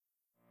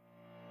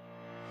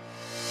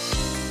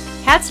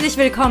Herzlich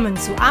willkommen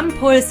zu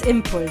Ampuls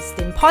Impuls,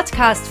 dem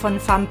Podcast von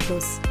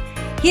FAMPlus.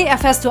 Hier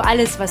erfährst du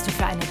alles, was du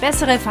für eine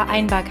bessere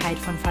Vereinbarkeit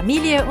von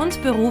Familie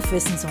und Beruf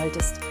wissen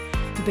solltest.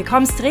 Du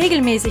bekommst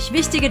regelmäßig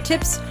wichtige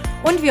Tipps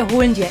und wir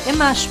holen dir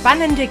immer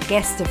spannende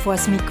Gäste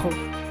vors Mikro.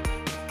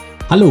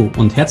 Hallo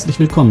und herzlich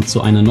willkommen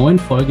zu einer neuen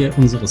Folge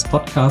unseres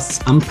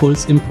Podcasts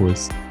Ampuls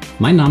Impuls.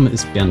 Mein Name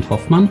ist Bernd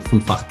Hoffmann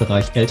vom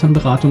Fachbereich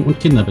Elternberatung und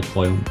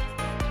Kinderbetreuung.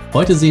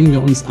 Heute sehen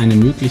wir uns eine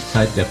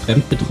Möglichkeit der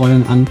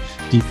Fremdbetreuung an,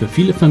 die für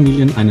viele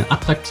Familien eine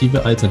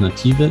attraktive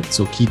Alternative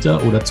zur Kita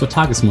oder zur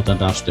Tagesmutter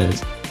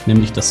darstellt,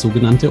 nämlich das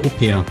sogenannte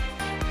Au-pair.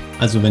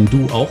 Also wenn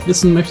du auch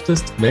wissen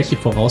möchtest, welche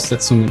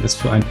Voraussetzungen es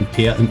für ein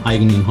Au-pair im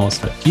eigenen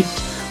Haushalt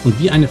gibt und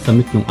wie eine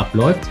Vermittlung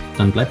abläuft,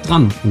 dann bleib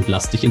dran und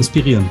lass dich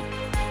inspirieren.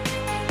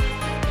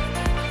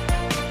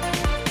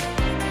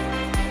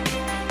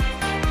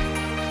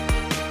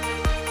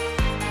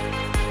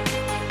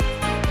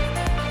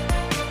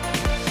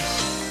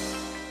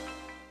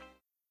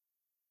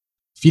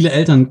 Viele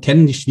Eltern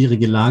kennen die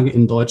schwierige Lage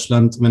in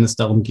Deutschland, wenn es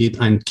darum geht,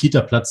 einen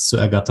Kita-Platz zu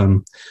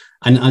ergattern.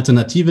 Eine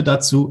Alternative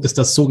dazu ist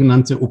das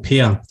sogenannte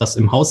Au-pair, das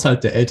im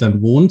Haushalt der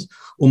Eltern wohnt,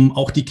 um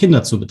auch die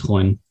Kinder zu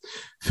betreuen.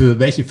 Für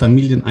welche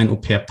Familien ein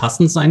Au-pair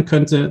passend sein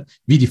könnte,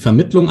 wie die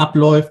Vermittlung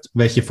abläuft,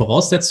 welche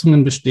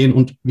Voraussetzungen bestehen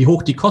und wie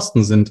hoch die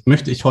Kosten sind,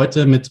 möchte ich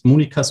heute mit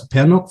Monika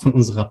Supernock von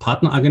unserer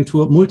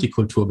Partneragentur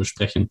Multikultur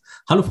besprechen.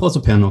 Hallo Frau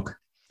Supernock.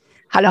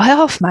 Hallo Herr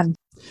Hoffmann.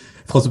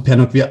 Frau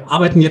Supernock, wir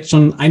arbeiten jetzt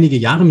schon einige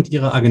Jahre mit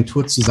Ihrer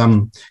Agentur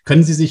zusammen.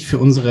 Können Sie sich für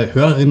unsere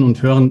Hörerinnen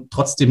und Hörer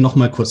trotzdem noch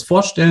mal kurz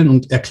vorstellen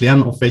und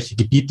erklären, auf welche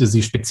Gebiete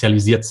Sie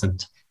spezialisiert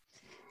sind?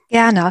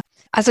 Gerne.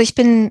 Also ich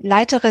bin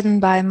Leiterin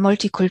bei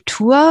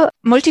Multikultur.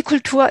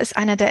 Multikultur ist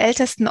eine der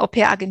ältesten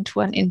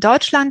Au-pair-Agenturen in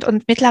Deutschland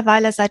und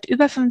mittlerweile seit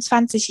über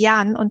 25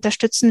 Jahren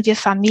unterstützen wir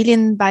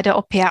Familien bei der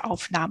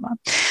Au-pair-Aufnahme.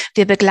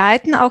 Wir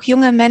begleiten auch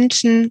junge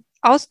Menschen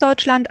aus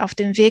Deutschland auf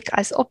dem Weg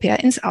als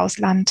Au-pair ins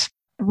Ausland.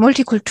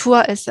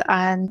 Multikultur ist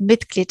ein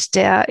Mitglied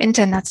der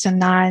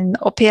internationalen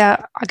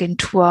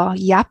Au-pair-Agentur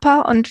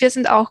JAPA und wir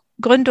sind auch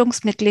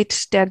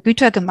Gründungsmitglied der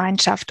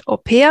Gütergemeinschaft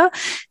Au-pair,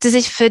 die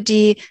sich für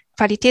die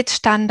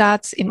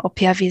Qualitätsstandards im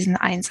Au-pair-Wesen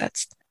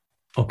einsetzt.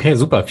 Okay,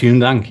 super, vielen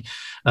Dank.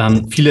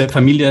 Viele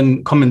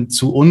Familien kommen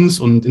zu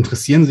uns und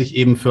interessieren sich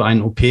eben für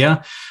ein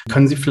Au-pair.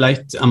 Können Sie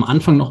vielleicht am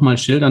Anfang noch mal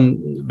schildern,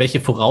 welche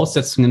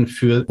Voraussetzungen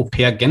für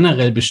Au-pair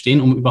generell bestehen,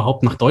 um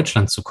überhaupt nach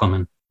Deutschland zu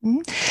kommen?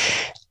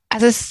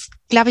 Also es ist,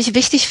 glaube ich,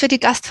 wichtig für die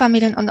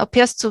Gastfamilien und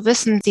Au-pairs zu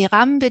wissen, die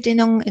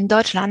Rahmenbedingungen in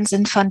Deutschland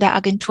sind von der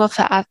Agentur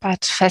für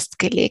Arbeit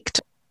festgelegt.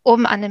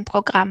 Um an dem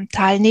Programm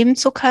teilnehmen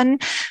zu können,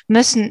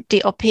 müssen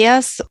die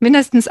Au-pairs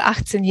mindestens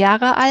 18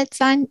 Jahre alt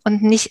sein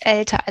und nicht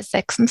älter als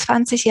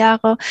 26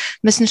 Jahre,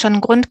 müssen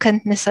schon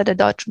Grundkenntnisse der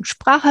deutschen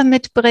Sprache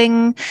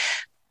mitbringen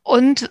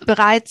und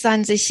bereit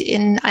sein, sich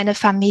in eine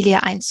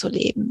Familie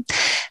einzuleben.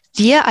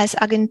 Wir als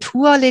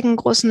Agentur legen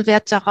großen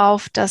Wert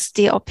darauf, dass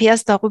die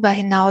Au-pairs darüber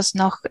hinaus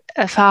noch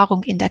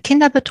Erfahrung in der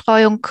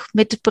Kinderbetreuung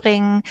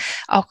mitbringen,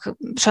 auch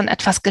schon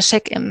etwas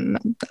Geschick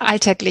im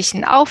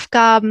alltäglichen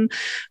Aufgaben.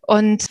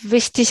 Und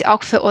wichtig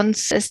auch für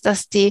uns ist,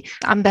 dass die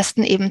am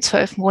besten eben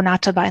 12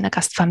 Monate bei einer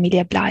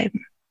Gastfamilie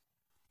bleiben.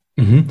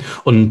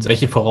 Und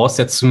welche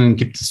Voraussetzungen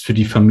gibt es für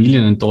die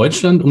Familien in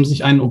Deutschland, um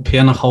sich einen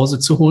Au-pair nach Hause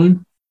zu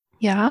holen?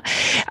 Ja,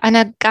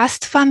 eine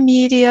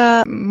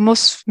Gastfamilie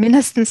muss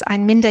mindestens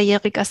ein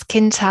minderjähriges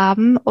Kind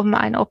haben, um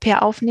ein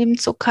Au-pair aufnehmen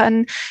zu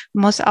können,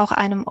 muss auch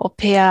einem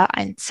Au-pair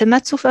ein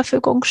Zimmer zur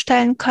Verfügung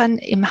stellen können,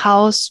 im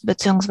Haus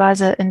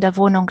beziehungsweise in der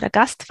Wohnung der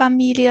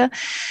Gastfamilie.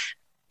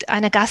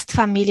 Eine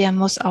Gastfamilie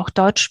muss auch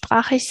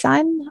deutschsprachig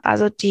sein,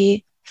 also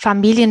die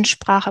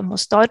Familiensprache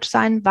muss Deutsch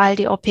sein, weil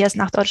die Au-pairs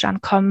nach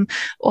Deutschland kommen,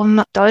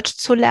 um Deutsch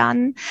zu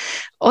lernen.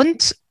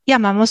 Und ja,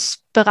 man muss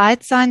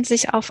bereit sein,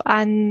 sich auf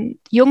einen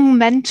jungen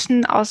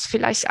Menschen aus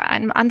vielleicht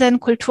einem anderen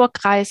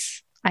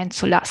Kulturkreis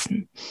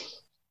einzulassen.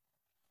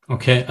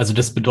 Okay, also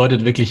das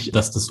bedeutet wirklich,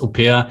 dass das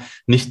Au-pair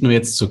nicht nur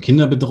jetzt zur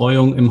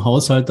Kinderbetreuung im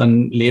Haushalt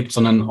dann lebt,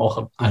 sondern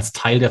auch als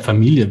Teil der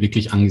Familie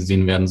wirklich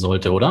angesehen werden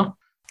sollte, oder?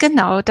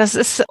 Genau, das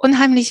ist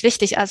unheimlich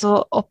wichtig.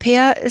 Also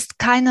Au-pair ist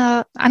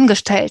keine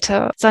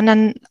Angestellte,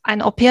 sondern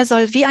ein Au-pair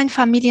soll wie ein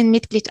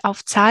Familienmitglied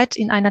auf Zeit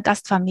in eine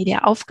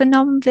Gastfamilie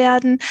aufgenommen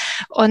werden.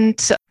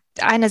 Und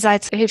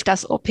einerseits hilft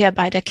das Au-pair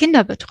bei der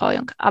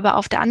Kinderbetreuung, aber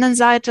auf der anderen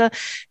Seite,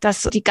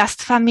 dass die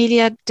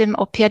Gastfamilie dem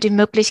Au-pair die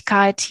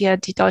Möglichkeit, hier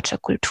die deutsche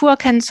Kultur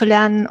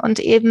kennenzulernen und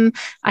eben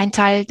ein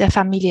Teil der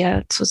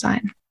Familie zu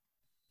sein.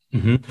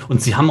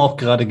 Und Sie haben auch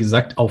gerade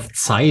gesagt, auf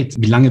Zeit.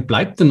 Wie lange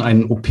bleibt denn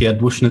ein Au-pair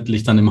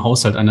durchschnittlich dann im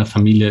Haushalt einer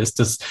Familie? Ist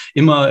das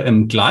immer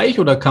gleich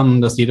oder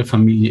kann das jede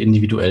Familie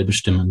individuell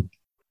bestimmen?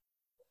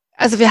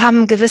 Also wir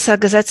haben gewisse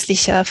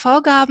gesetzliche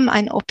Vorgaben.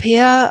 Ein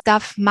Au-pair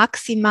darf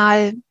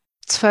maximal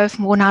 12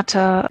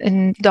 Monate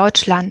in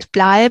Deutschland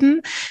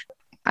bleiben.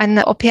 Ein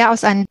Au-pair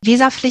aus einem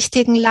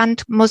visapflichtigen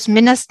Land muss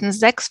mindestens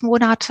 6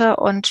 Monate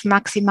und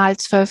maximal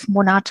 12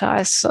 Monate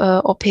als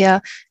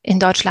Au-pair in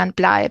Deutschland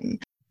bleiben.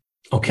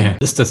 Okay.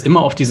 Ist das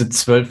immer auf diese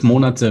 12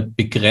 Monate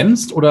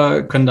begrenzt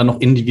oder können da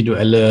noch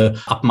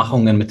individuelle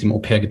Abmachungen mit dem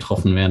Au-pair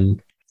getroffen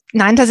werden?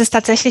 Nein, das ist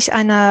tatsächlich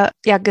eine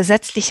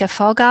gesetzliche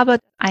Vorgabe.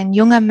 Ein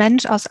junger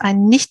Mensch aus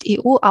einem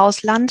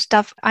Nicht-EU-Ausland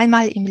darf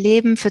einmal im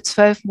Leben für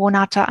 12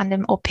 Monate an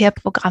dem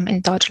Au-pair-Programm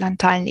in Deutschland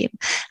teilnehmen.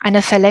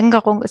 Eine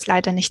Verlängerung ist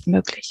leider nicht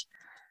möglich.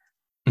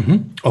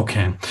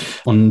 Okay.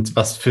 Und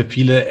was für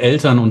viele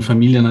Eltern und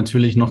Familien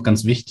natürlich noch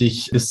ganz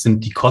wichtig ist,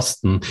 sind die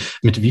Kosten.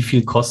 Mit wie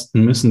viel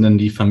Kosten müssen denn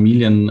die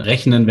Familien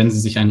rechnen, wenn sie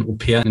sich ein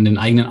Au-pair in den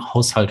eigenen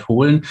Haushalt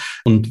holen?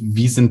 Und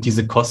wie sind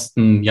diese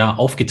Kosten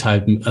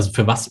aufgeteilt? Also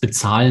für was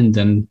bezahlen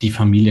denn die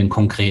Familien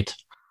konkret?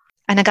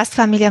 Eine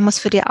Gastfamilie muss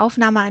für die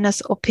Aufnahme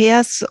eines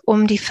Au-pairs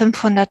um die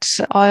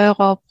 500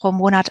 Euro pro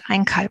Monat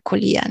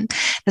einkalkulieren.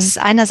 Das ist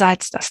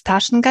einerseits das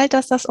Taschengeld,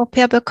 das das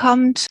Au-pair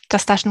bekommt.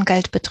 Das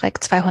Taschengeld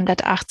beträgt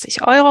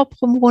 280 Euro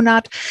pro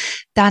Monat.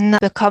 Dann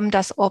bekommt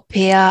das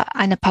Au-pair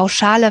eine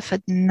Pauschale für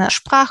den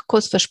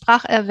Sprachkurs, für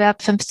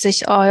Spracherwerb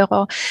 50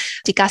 Euro.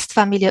 Die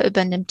Gastfamilie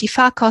übernimmt die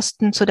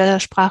Fahrkosten zu der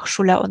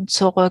Sprachschule und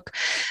zurück.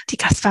 Die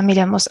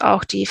Gastfamilie muss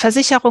auch die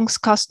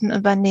Versicherungskosten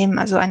übernehmen,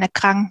 also eine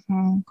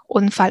Kranken-,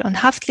 Unfall-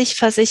 und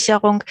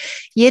Haftpflichtversicherung.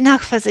 Je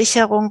nach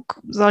Versicherung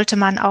sollte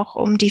man auch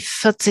um die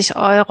 40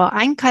 Euro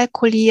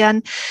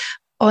einkalkulieren.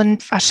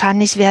 Und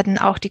wahrscheinlich werden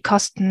auch die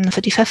Kosten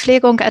für die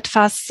Verpflegung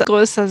etwas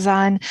größer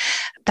sein.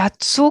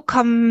 Dazu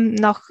kommen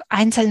noch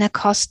einzelne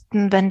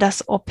Kosten, wenn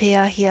das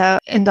Au-pair hier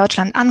in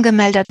Deutschland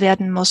angemeldet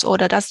werden muss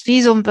oder das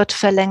Visum wird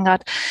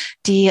verlängert.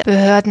 Die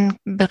Behörden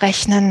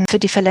berechnen für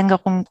die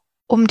Verlängerung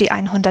um die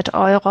 100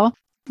 Euro.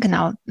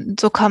 Genau,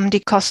 so kommen die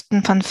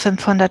Kosten von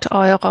 500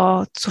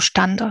 Euro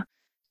zustande.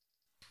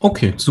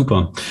 Okay,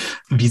 super.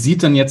 Wie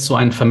sieht denn jetzt so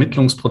ein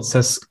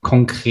Vermittlungsprozess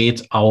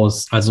konkret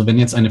aus? Also wenn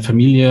jetzt eine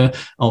Familie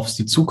auf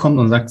Sie zukommt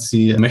und sagt,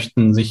 sie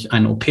möchten sich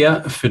ein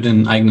Au-pair für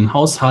den eigenen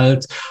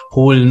Haushalt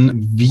holen,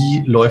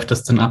 wie läuft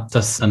das denn ab,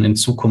 dass dann in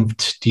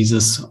Zukunft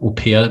dieses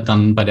Au-pair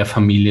dann bei der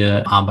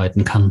Familie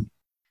arbeiten kann?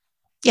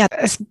 Ja,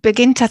 es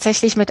beginnt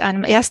tatsächlich mit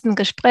einem ersten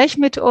Gespräch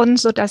mit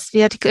uns, sodass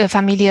wir die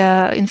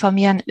Familie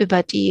informieren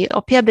über die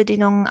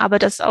Au-pair-Bedingungen, aber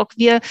dass auch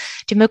wir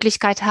die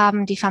Möglichkeit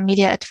haben, die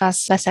Familie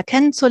etwas besser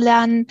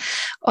kennenzulernen.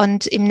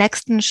 Und im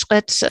nächsten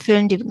Schritt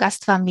füllen die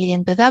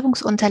Gastfamilien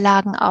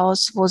Bewerbungsunterlagen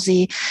aus, wo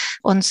sie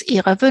uns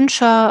ihre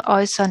Wünsche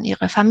äußern,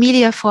 ihre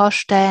Familie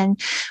vorstellen.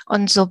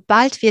 Und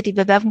sobald wir die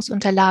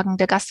Bewerbungsunterlagen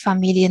der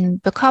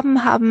Gastfamilien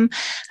bekommen haben,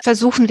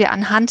 versuchen wir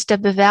anhand der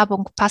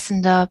Bewerbung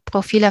passende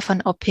Profile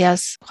von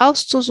Au-pairs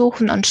rauszusuchen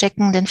und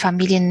schicken den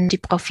Familien die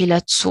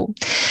Profile zu.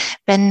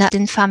 Wenn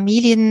den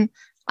Familien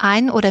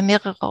ein oder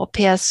mehrere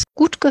Au-pairs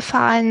gut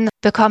gefallen,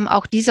 bekommen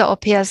auch diese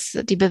Au-pairs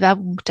die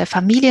Bewerbung der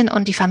Familien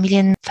und die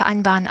Familien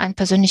vereinbaren ein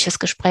persönliches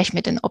Gespräch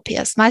mit den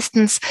Au-pairs.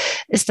 Meistens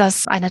ist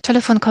das eine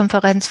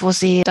Telefonkonferenz, wo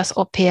sie das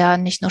Au-pair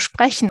nicht nur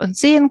sprechen und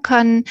sehen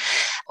können.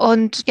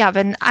 Und ja,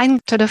 wenn ein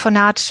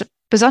Telefonat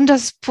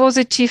besonders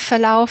positiv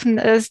verlaufen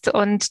ist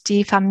und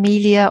die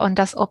Familie und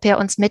das Au-pair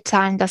uns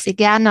mitteilen, dass sie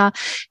gerne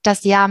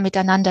das Jahr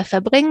miteinander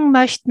verbringen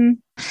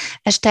möchten,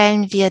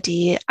 erstellen wir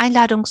die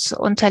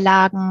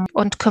Einladungsunterlagen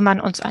und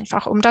kümmern uns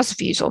einfach um das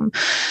Visum.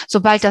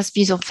 Sobald das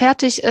Visum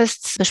fertig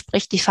ist,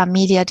 bespricht die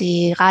Familie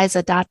die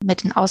Reisedaten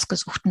mit dem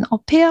ausgesuchten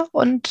Au-pair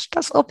und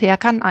das Au-pair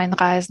kann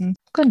einreisen.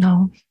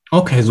 Genau.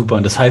 Okay,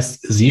 super. Das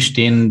heißt, Sie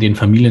stehen den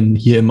Familien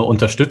hier immer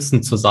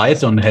unterstützend zur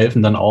Seite und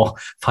helfen dann auch,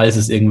 falls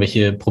es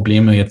irgendwelche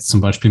Probleme jetzt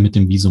zum Beispiel mit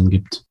dem Visum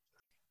gibt.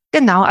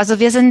 Genau, also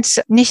wir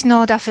sind nicht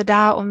nur dafür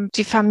da, um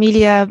die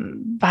Familie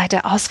bei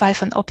der Auswahl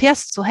von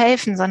Au-pairs zu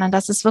helfen, sondern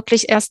das ist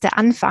wirklich erst der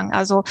Anfang.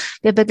 Also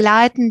wir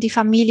begleiten die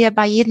Familie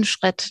bei jedem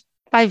Schritt,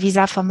 bei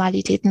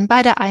Visaformalitäten,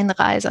 bei der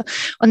Einreise.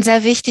 Und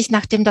sehr wichtig,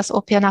 nachdem das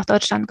Au-pair nach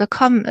Deutschland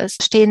gekommen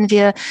ist, stehen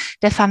wir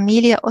der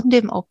Familie und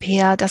dem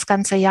Au-pair das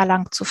ganze Jahr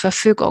lang zur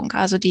Verfügung.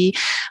 Also die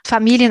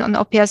Familien und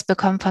Au-pairs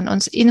bekommen von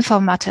uns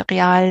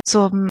Infomaterial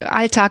zum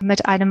Alltag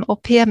mit einem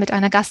Au-pair, mit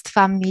einer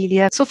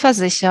Gastfamilie, zur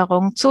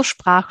Versicherung, zur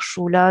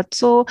Sprachschule,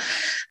 zu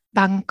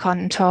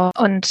Bankkonto.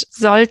 Und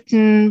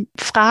sollten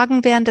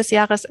Fragen während des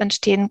Jahres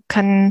entstehen,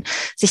 können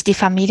sich die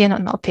Familien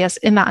und Au-pairs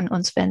immer an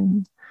uns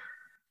wenden.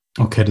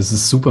 Okay, das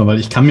ist super,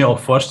 weil ich kann mir auch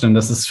vorstellen,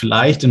 dass es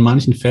vielleicht in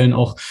manchen Fällen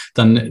auch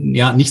dann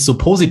nicht so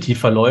positiv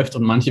verläuft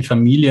und manche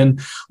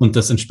Familien und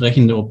das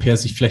entsprechende Au-pair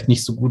sich vielleicht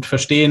nicht so gut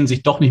verstehen,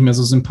 sich doch nicht mehr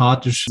so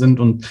sympathisch sind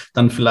und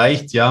dann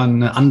vielleicht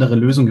eine andere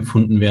Lösung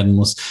gefunden werden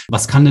muss.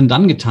 Was kann denn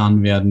dann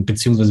getan werden,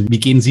 beziehungsweise wie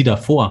gehen Sie da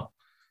vor?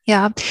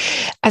 Ja,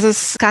 also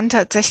es kann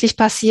tatsächlich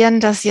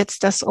passieren, dass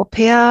jetzt das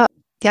Au-pair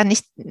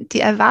nicht die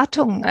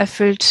Erwartungen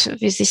erfüllt,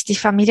 wie sich die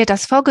Familie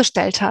das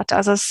vorgestellt hat.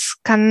 Also das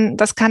kann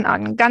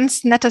ein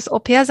ganz nettes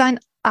Au-pair sein,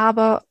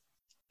 aber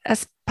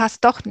es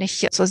passt doch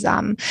nicht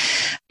zusammen.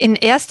 In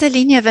erster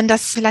Linie, wenn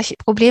das vielleicht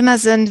Probleme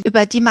sind,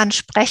 über die man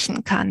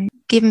sprechen kann,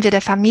 geben wir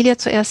der Familie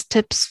zuerst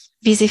Tipps,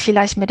 wie sie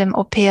vielleicht mit dem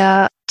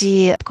Au-pair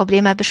die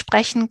Probleme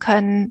besprechen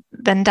können.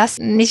 Wenn das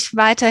nicht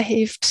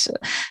weiterhilft,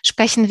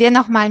 sprechen wir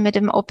nochmal mit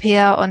dem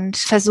Au-pair und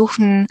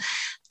versuchen,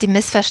 die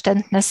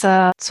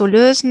Missverständnisse zu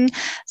lösen.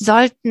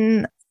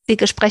 Sollten die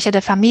Gespräche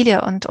der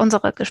Familie und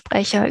unsere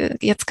Gespräche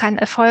jetzt keinen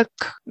Erfolg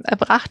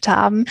erbracht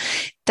haben,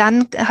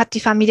 dann hat die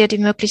Familie die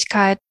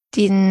Möglichkeit,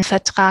 den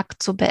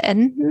Vertrag zu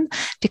beenden.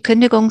 Die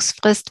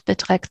Kündigungsfrist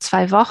beträgt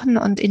 2 Wochen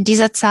und in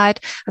dieser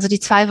Zeit, also die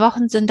 2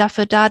 Wochen sind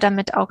dafür da,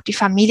 damit auch die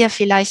Familie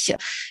vielleicht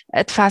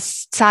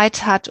etwas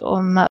Zeit hat,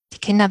 um die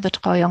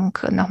Kinderbetreuung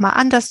nochmal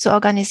anders zu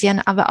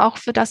organisieren, aber auch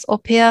für das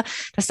Au-pair,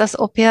 dass das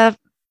Au-pair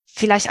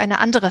vielleicht eine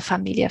andere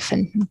Familie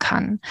finden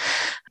kann.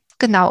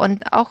 Genau,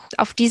 und auch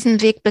auf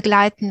diesem Weg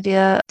begleiten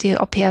wir die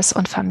Au-pairs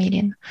und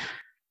Familien.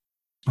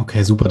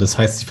 Okay, super. Das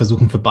heißt, Sie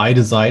versuchen für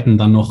beide Seiten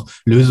dann noch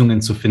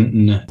Lösungen zu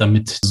finden,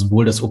 damit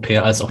sowohl das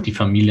Au-pair als auch die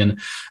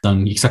Familien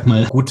dann, ich sag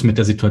mal, gut mit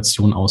der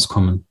Situation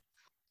auskommen.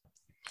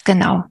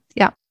 Genau,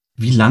 ja.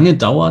 Wie lange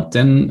dauert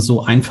denn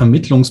so ein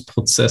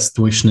Vermittlungsprozess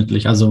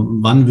durchschnittlich? Also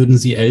wann würden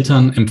Sie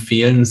Eltern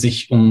empfehlen,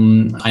 sich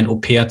um ein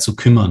Au-pair zu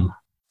kümmern?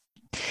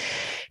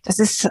 Das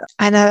ist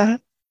eine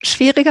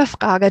schwierige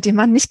Frage, die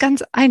man nicht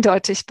ganz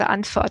eindeutig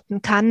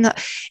beantworten kann.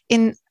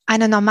 In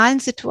einer normalen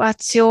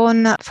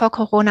Situation vor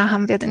Corona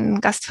haben wir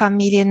den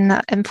Gastfamilien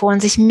empfohlen,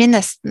 sich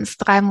mindestens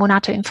 3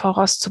 Monate im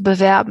Voraus zu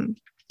bewerben.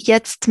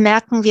 Jetzt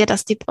merken wir,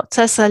 dass die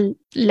Prozesse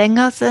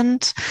länger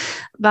sind,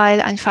 weil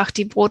einfach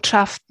die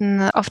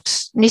Botschaften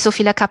oft nicht so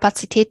viele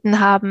Kapazitäten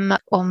haben,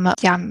 um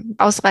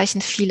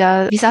ausreichend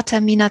viele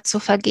Visatermine zu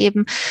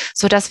vergeben,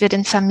 so dass wir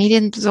den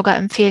Familien sogar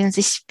empfehlen,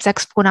 sich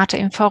 6 Monate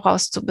im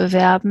Voraus zu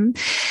bewerben.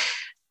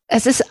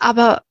 Es ist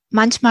aber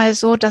manchmal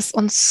so, dass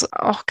uns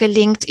auch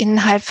gelingt,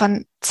 innerhalb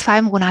von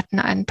 2 Monaten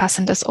ein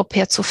passendes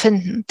Au-pair zu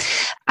finden.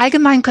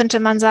 Allgemein könnte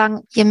man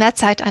sagen, je mehr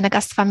Zeit eine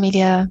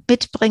Gastfamilie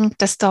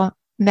mitbringt, desto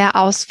mehr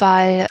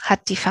Auswahl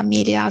hat die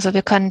Familie. Also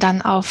wir können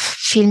dann auf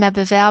viel mehr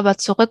Bewerber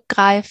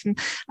zurückgreifen,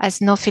 als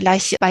nur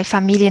vielleicht bei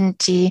Familien,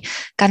 die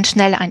ganz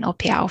schnell ein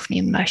Au-pair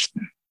aufnehmen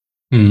möchten.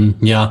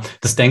 Ja,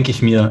 das denke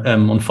ich mir.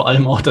 Und vor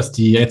allem auch, dass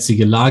die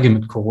jetzige Lage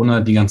mit Corona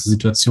die ganze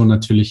Situation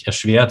natürlich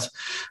erschwert.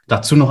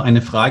 Dazu noch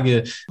eine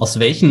Frage. Aus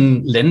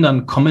welchen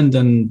Ländern kommen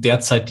denn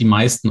derzeit die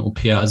meisten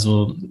Au-pair?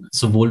 Also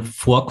sowohl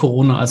vor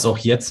Corona als auch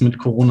jetzt mit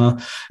Corona.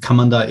 Kann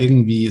man da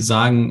irgendwie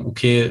sagen,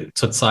 okay,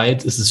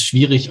 zurzeit ist es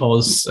schwierig,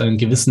 aus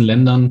gewissen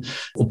Ländern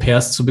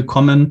Au-pairs zu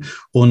bekommen?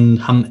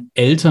 Und haben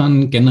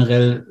Eltern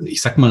generell,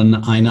 ich sag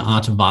mal, eine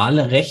Art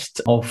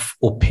Wahlrecht auf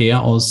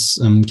Au-pair aus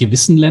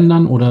gewissen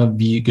Ländern? Oder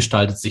wie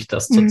gestaltet sich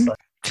das zurzeit?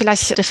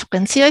 Vielleicht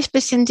differenziere ich ein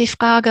bisschen die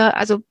Frage.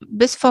 Also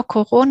bis vor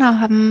Corona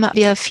haben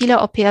wir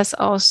viele Au-pairs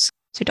aus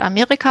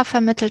Südamerika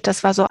vermittelt.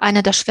 Das war so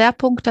einer der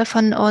Schwerpunkte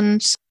von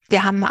uns.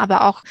 Wir haben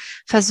aber auch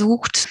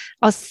versucht,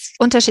 aus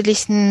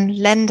unterschiedlichen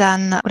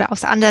Ländern oder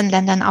aus anderen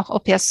Ländern auch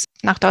Au-pairs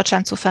nach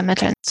Deutschland zu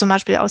vermitteln. Zum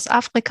Beispiel aus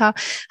Afrika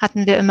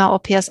hatten wir immer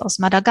Au-pairs aus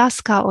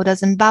Madagaskar oder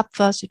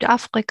Simbabwe,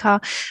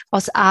 Südafrika,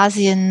 aus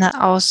Asien,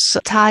 aus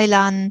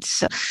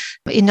Thailand,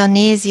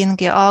 Indonesien,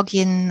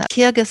 Georgien,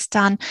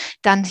 Kirgisistan,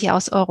 dann hier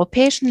aus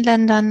europäischen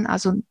Ländern,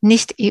 also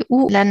nicht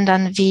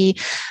EU-Ländern wie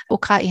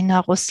Ukraine,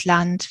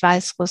 Russland,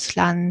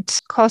 Weißrussland,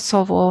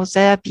 Kosovo,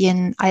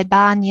 Serbien,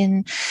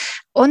 Albanien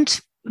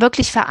und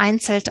wirklich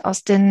vereinzelt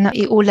aus den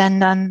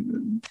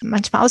EU-Ländern,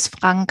 manchmal aus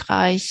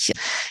Frankreich,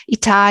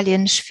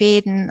 Italien,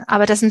 Schweden,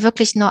 aber das sind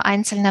wirklich nur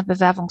einzelne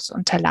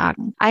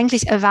Bewerbungsunterlagen.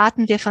 Eigentlich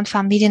erwarten wir von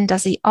Familien,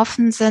 dass sie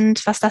offen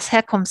sind, was das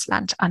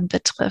Herkunftsland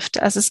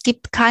anbetrifft. Also es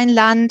gibt kein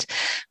Land,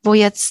 wo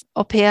jetzt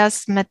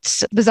Au-pairs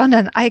mit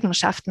besonderen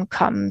Eigenschaften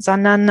kommen,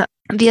 sondern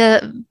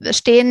wir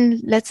stehen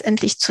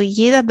letztendlich zu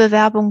jeder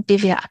Bewerbung,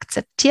 die wir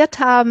akzeptiert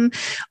haben.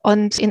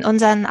 Und in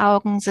unseren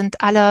Augen sind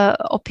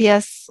alle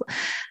Au-pairs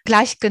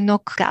gleich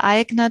genug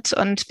geeignet.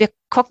 Und wir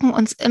gucken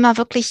uns immer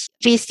wirklich,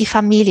 wie ist die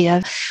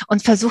Familie,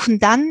 und versuchen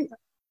dann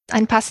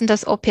ein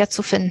passendes Au-pair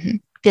zu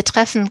finden. Wir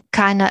treffen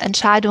keine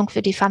Entscheidung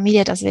für die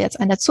Familie, dass wir jetzt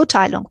eine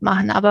Zuteilung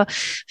machen, aber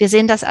wir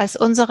sehen das als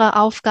unsere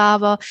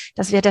Aufgabe,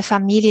 dass wir der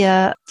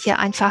Familie hier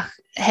einfach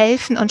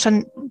helfen und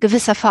schon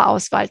gewisse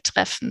Vorauswahl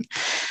treffen.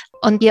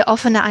 Und je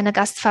offener eine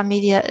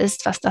Gastfamilie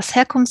ist, was das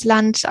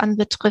Herkunftsland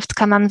anbetrifft,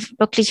 kann man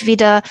wirklich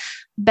wieder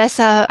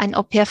besser ein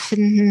Au-pair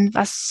finden,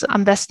 was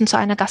am besten zu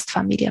einer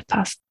Gastfamilie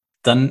passt.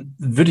 Dann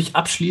würde ich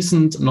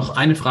abschließend noch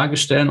eine Frage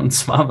stellen, und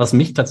zwar, was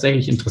mich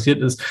tatsächlich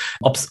interessiert ist,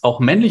 ob es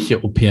auch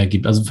männliche Au-pair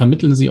gibt. Also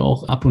vermitteln Sie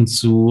auch ab und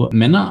zu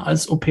Männer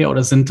als Au-pair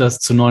oder sind das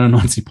zu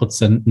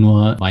 99%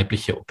 nur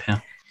weibliche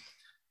Au-pair?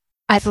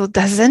 Also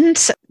das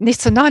sind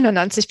nicht zu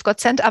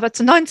 99%, aber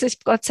zu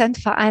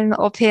 90% vor allem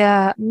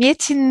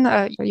Au-pair-Mädchen,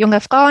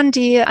 junge Frauen,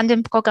 die an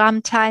dem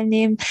Programm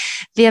teilnehmen.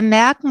 Wir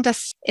merken,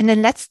 dass in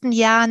den letzten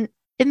Jahren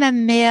immer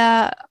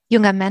mehr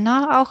junge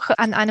Männer auch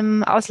an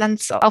einem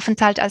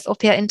Auslandsaufenthalt als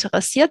Au-pair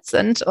interessiert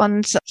sind.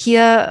 Und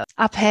hier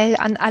Appell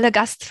an alle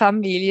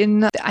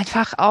Gastfamilien,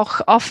 einfach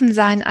auch offen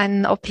sein,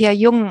 einen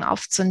Au-pair-Jungen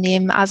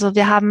aufzunehmen. Also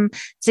wir haben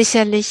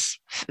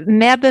sicherlich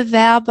mehr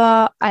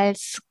Bewerber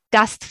als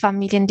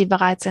Gastfamilien, die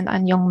bereit sind,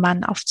 einen jungen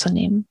Mann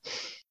aufzunehmen.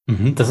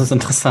 Das ist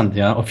interessant,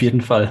 ja, auf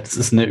jeden Fall. Das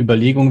ist eine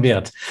Überlegung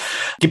wert.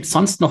 Gibt es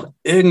sonst noch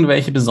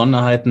irgendwelche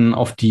Besonderheiten,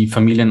 auf die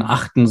Familien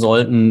achten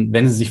sollten,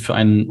 wenn sie sich für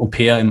ein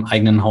Au-pair im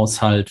eigenen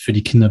Haushalt für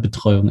die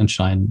Kinderbetreuung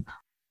entscheiden?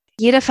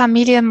 Jede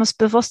Familie muss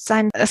bewusst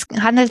sein, es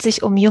handelt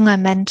sich um junge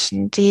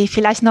Menschen, die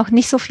vielleicht noch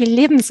nicht so viel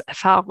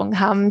Lebenserfahrung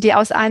haben, die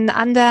aus einem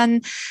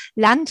anderen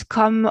Land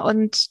kommen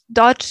und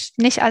Deutsch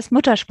nicht als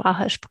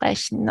Muttersprache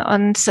sprechen.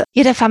 Und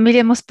jede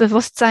Familie muss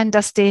bewusst sein,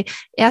 dass die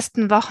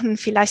ersten Wochen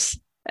vielleicht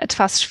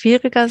etwas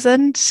schwieriger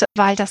sind,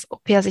 weil das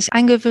Au-pair sich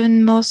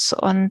eingewöhnen muss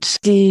und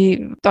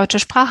die deutsche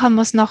Sprache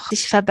muss noch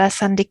sich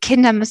verbessern. Die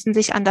Kinder müssen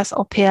sich an das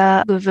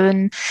Au-pair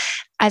gewöhnen.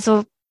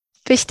 Also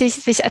wichtig,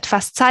 sich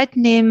etwas Zeit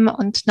nehmen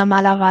und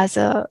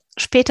normalerweise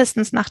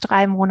spätestens nach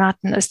 3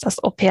 Monaten ist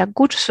das Au-pair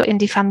gut in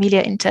die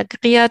Familie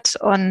integriert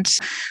und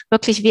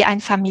wirklich wie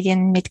ein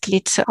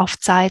Familienmitglied auf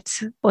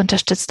Zeit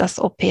unterstützt das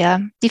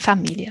Au-pair die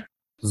Familie.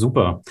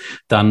 Super.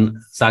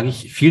 Dann sage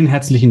ich vielen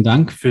herzlichen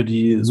Dank für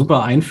die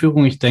super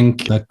Einführung. Ich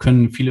denke, da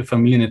können viele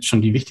Familien jetzt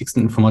schon die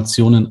wichtigsten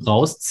Informationen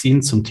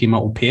rausziehen zum Thema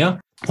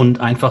Au-pair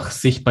und einfach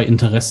sich bei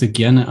Interesse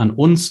gerne an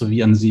uns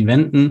sowie an Sie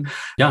wenden.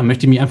 Ja,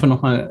 möchte mich einfach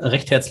nochmal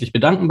recht herzlich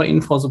bedanken bei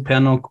Ihnen, Frau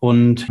Supernock,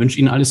 und wünsche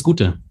Ihnen alles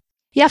Gute.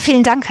 Ja,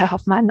 vielen Dank, Herr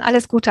Hoffmann.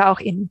 Alles Gute auch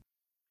Ihnen.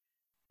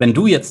 Wenn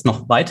du jetzt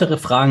noch weitere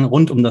Fragen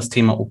rund um das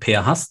Thema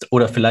Au-pair hast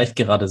oder vielleicht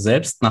gerade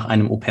selbst nach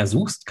einem Au-pair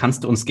suchst,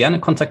 kannst du uns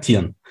gerne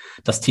kontaktieren.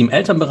 Das Team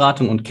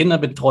Elternberatung und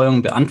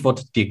Kinderbetreuung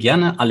beantwortet dir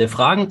gerne alle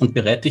Fragen und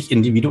berät dich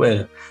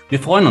individuell. Wir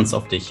freuen uns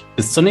auf dich.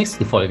 Bis zur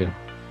nächsten Folge.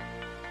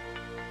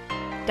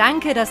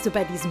 Danke, dass du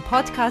bei diesem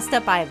Podcast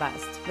dabei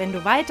warst. Wenn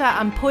du weiter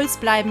am Puls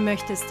bleiben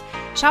möchtest,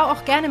 schau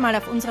auch gerne mal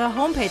auf unserer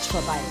Homepage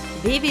vorbei,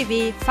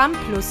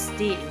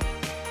 www.famplus.de.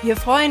 Wir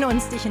freuen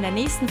uns, dich in der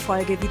nächsten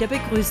Folge wieder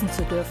begrüßen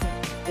zu dürfen.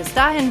 Bis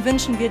dahin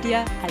wünschen wir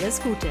dir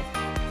alles Gute.